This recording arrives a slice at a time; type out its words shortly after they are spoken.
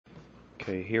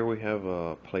Okay, here we have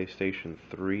a PlayStation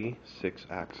 3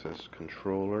 6-axis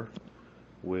controller,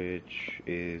 which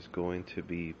is going to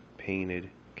be painted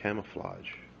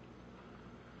camouflage.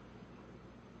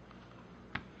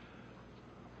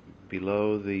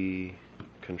 Below the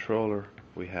controller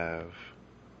we have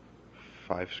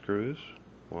 5 screws,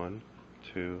 1,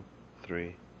 2,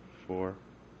 3, 4,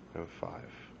 and 5.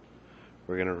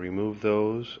 We're going to remove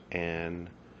those and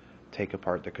take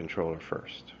apart the controller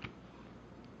first.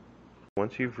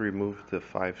 Once you've removed the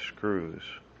 5 screws,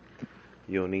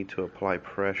 you'll need to apply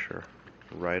pressure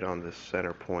right on the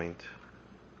center point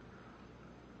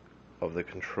of the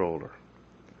controller.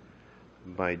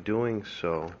 By doing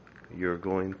so, you're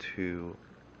going to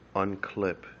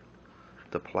unclip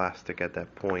the plastic at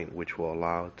that point, which will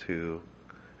allow to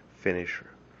finish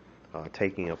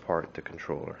taking apart the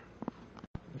controller.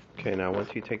 Okay, now once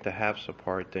you take the halves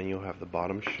apart, then you'll have the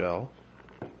bottom shell.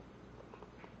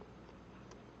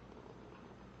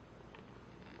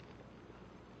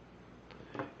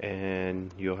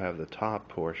 And you'll have the top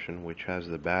portion, which has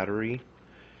the battery,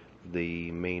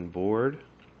 the main board,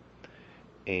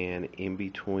 and in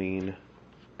between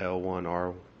L1,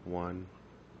 R1,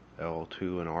 L2,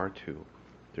 and R2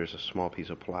 there's a small piece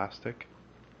of plastic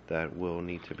that will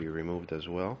need to be removed as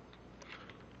well.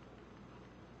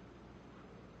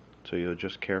 So you'll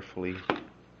just carefully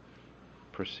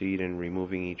proceed in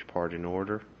removing each part in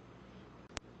order.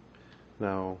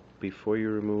 Now, before you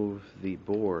remove the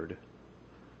board,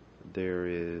 there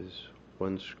is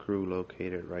one screw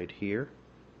located right here,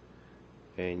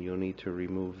 and you'll need to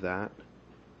remove that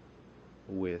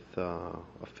with a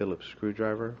Phillips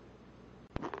screwdriver.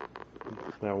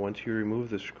 Now, once you remove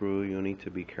the screw, you'll need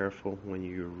to be careful when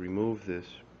you remove this,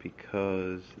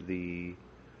 because the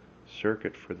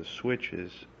circuit for the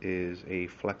switches is a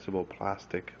flexible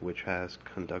plastic which has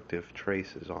conductive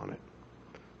traces on it.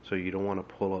 So you don't want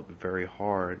to pull up very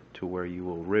hard to where you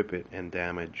will rip it and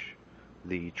damage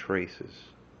the traces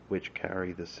which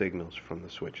carry the signals from the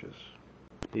switches.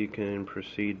 You can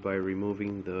proceed by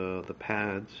removing the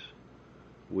pads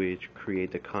which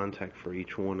create the contact for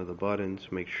each one of the buttons.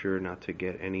 Make sure not to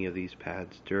get any of these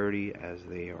pads dirty, as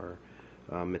they are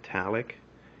metallic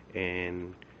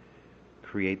and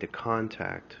create the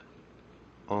contact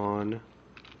on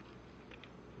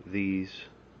these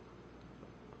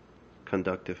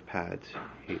conductive pads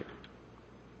here.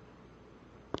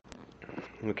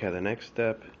 Okay, the next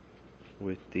step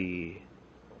with the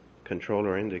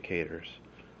controller indicators.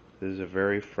 This is a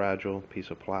very fragile piece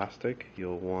of plastic.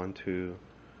 You'll want to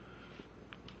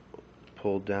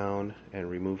pull down and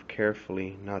remove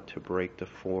carefully, not to break the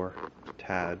 4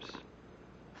 tabs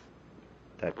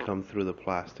that come through the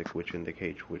plastic, which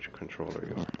indicate which controller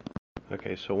you are.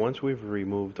 Okay, so once we've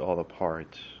removed all the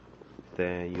parts,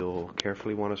 then you'll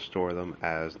carefully want to store them,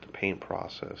 as the paint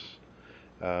process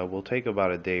will take about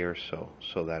a day or so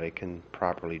that it can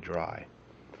properly dry.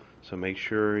 So make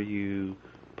sure you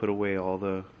put away all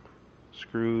the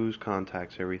screws,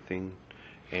 contacts, everything,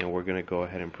 and we're going to go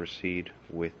ahead and proceed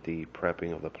with the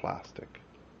prepping of the plastic.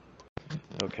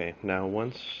 Okay, now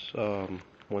once I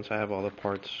have all the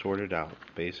parts sorted out,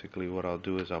 basically what I'll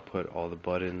do is I'll put all the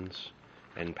buttons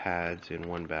and pads in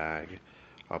one bag.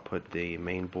 I'll put the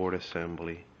main board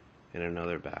assembly in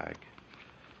another bag,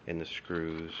 and the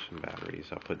screws and batteries,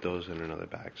 I'll put those in another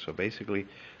bag. So basically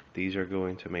these are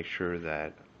going to make sure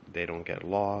that they don't get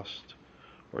lost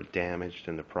or damaged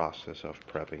in the process of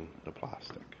prepping the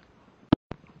plastic.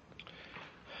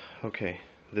 Okay,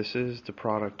 this is the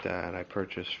product that I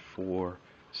purchased for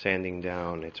sanding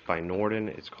down. It's by Norton.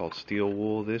 It's called Steel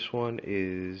Wool. This one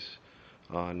is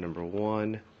number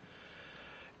 1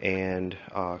 and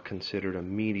considered a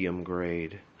medium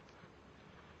grade.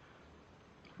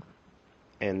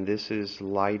 And this is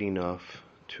light enough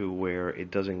to where it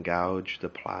doesn't gouge the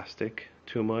plastic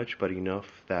too much, but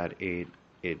enough that it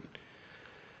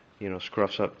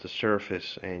scruffs up the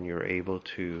surface, and you're able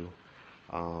to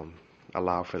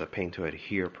allow for the paint to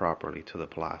adhere properly to the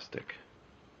plastic.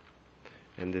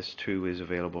 And this too is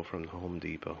available from the Home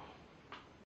Depot.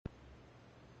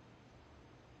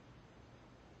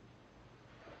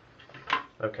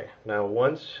 Okay, now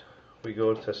once we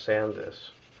go to sand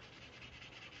this,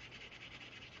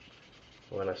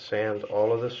 I'm going to sand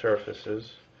all of the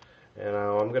surfaces, and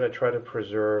now I'm going to try to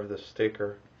preserve the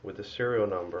sticker with the serial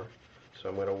number. So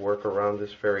I'm going to work around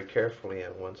this very carefully,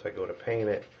 and once I go to paint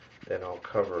it, then I'll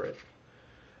cover it.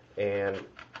 And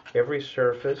every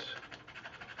surface,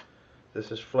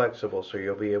 this is flexible, so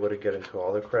you'll be able to get into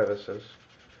all the crevices.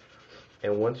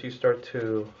 And once you start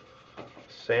to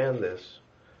sand this,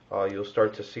 you'll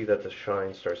start to see that the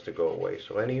shine starts to go away.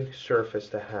 So any surface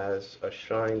that has a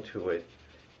shine to it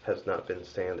has not been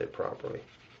sanded properly.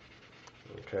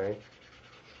 Okay,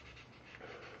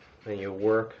 and you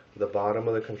work the bottom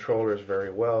of the controllers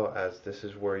very well, as this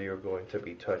is where you're going to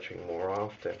be touching more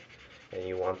often, and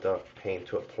you want the paint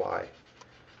to apply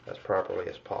as properly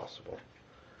as possible.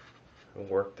 And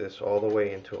work this all the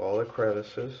way into all the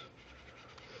crevices,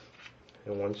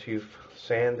 and once you've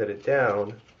sanded it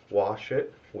down, wash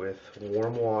it with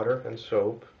warm water and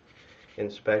soap,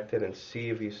 inspect it and see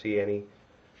if you see any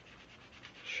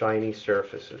shiny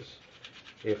surfaces.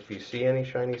 If you see any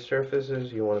shiny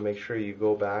surfaces, you want to make sure you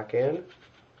go back in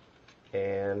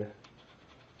and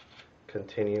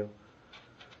continue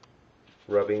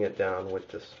rubbing it down with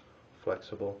this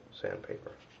flexible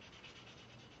sandpaper.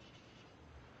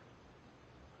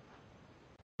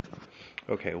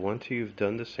 Okay, once you've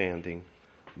done the sanding,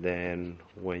 then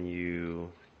when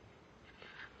you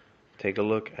take a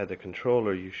look at the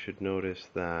controller, you should notice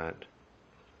that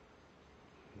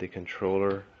the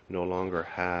controller no longer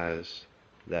has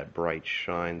that bright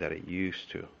shine that it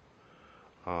used to.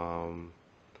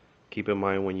 Keep in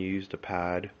mind when you use the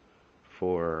pad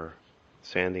for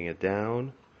sanding it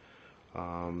down,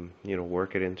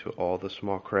 work it into all the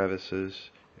small crevices,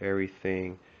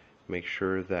 everything. Make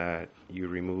sure that you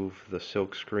remove the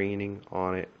silk screening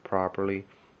on it properly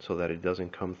so that it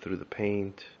doesn't come through the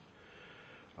paint.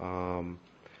 And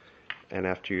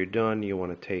after you're done, you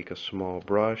want to take a small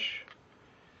brush,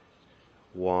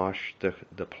 wash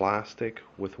the plastic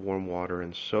with warm water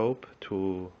and soap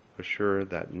to assure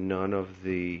that none of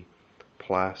the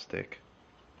plastic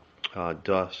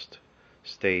dust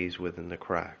stays within the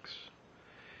cracks.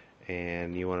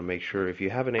 And you want to make sure, if you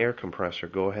have an air compressor,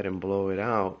 go ahead and blow it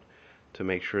out to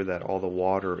make sure that all the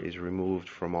water is removed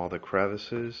from all the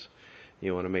crevices.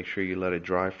 You want to make sure you let it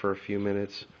dry for a few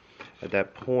minutes. At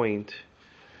that point,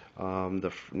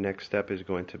 the next step is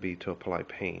going to be to apply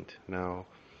paint. Now,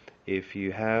 if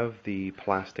you have the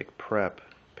plastic prep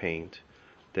paint,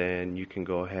 then you can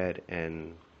go ahead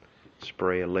and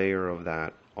spray a layer of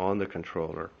that on the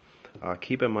controller.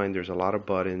 Keep in mind there's a lot of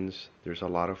buttons, there's a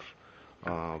lot of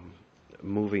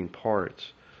moving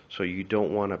parts, so you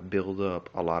don't want to build up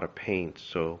a lot of paint.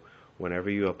 So whenever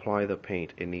you apply the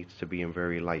paint, it needs to be in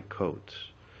very light coats.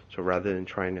 So rather than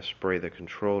trying to spray the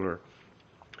controller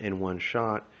in one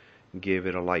shot, give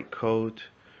it a light coat.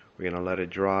 We're going to let it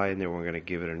dry, and then we're going to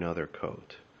give it another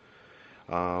coat.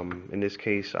 In this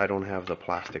case, I don't have the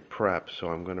plastic prep, so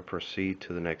I'm going to proceed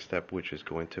to the next step, which is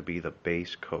going to be the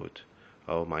base coat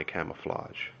of my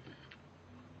camouflage.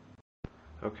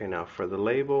 Okay, now for the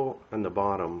label on the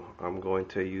bottom, I'm going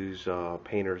to use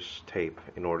painter's tape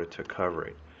in order to cover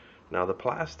it. Now the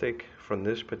plastic from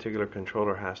this particular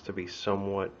controller has to be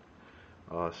somewhat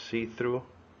see-through.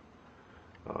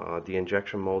 The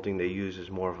injection molding they use is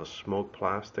more of a smoke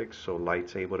plastic, so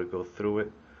light's able to go through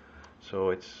it. So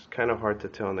it's kind of hard to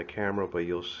tell on the camera, but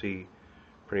you'll see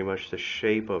pretty much the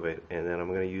shape of it, and then I'm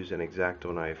going to use an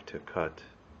X-Acto knife to cut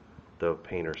the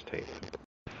painter's tape.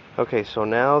 Okay, so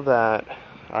now that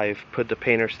I've put the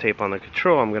painter's tape on the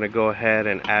control, I'm going to go ahead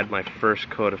and add my first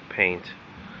coat of paint.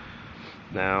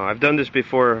 Now, I've done this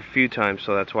before a few times,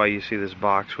 so that's why you see this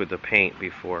box with the paint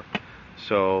before.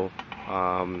 So,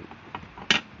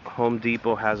 Home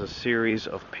Depot has a series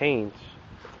of paints,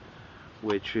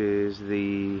 which is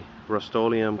the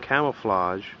Rust-Oleum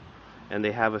Camouflage, and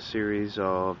they have a series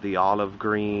of the olive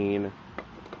green,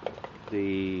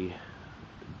 the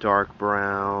dark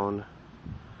brown.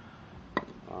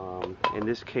 In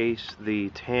this case, the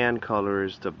tan color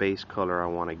is the base color I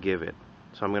want to give it.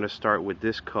 So I'm going to start with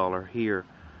this color here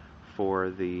for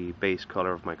the base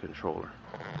color of my controller.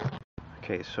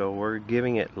 Okay, so we're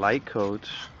giving it light coats.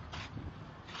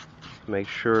 Make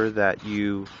sure that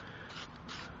you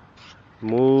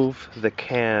move the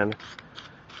can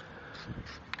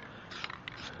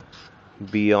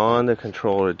beyond the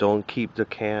controller. Don't keep the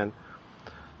can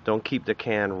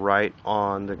right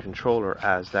on the controller,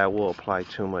 as that will apply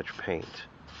too much paint.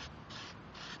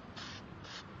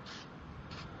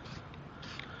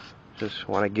 Just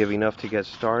want to give enough to get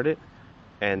started,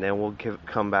 and then we'll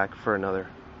come back for another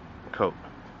coat.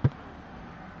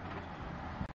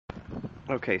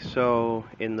 Okay, so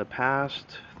in the past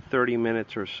 30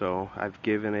 minutes or so, I've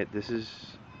given it, this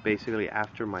is basically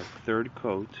after my third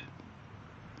coat.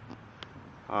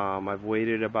 I've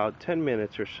waited about 10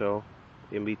 minutes or so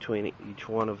in between each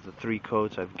one of the 3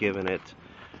 coats I've given it.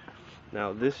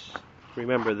 Now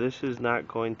remember, this is not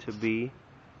going to be,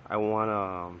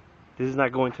 this is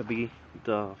not going to be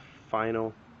the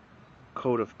final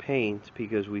coat of paint,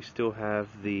 because we still have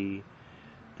the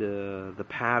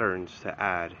patterns to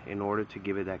add in order to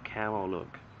give it that camo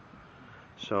look.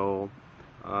 So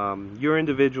Your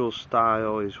individual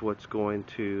style is what's going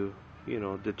to,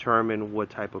 determine what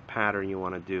type of pattern you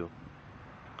want to do.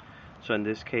 So in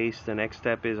this case, the next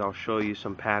step is I'll show you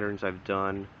some patterns I've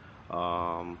done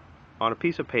on a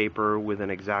piece of paper with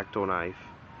an X-Acto knife,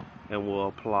 and we'll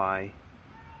apply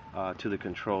to the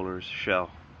controller's shell.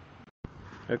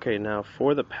 Okay, now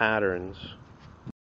for the patterns,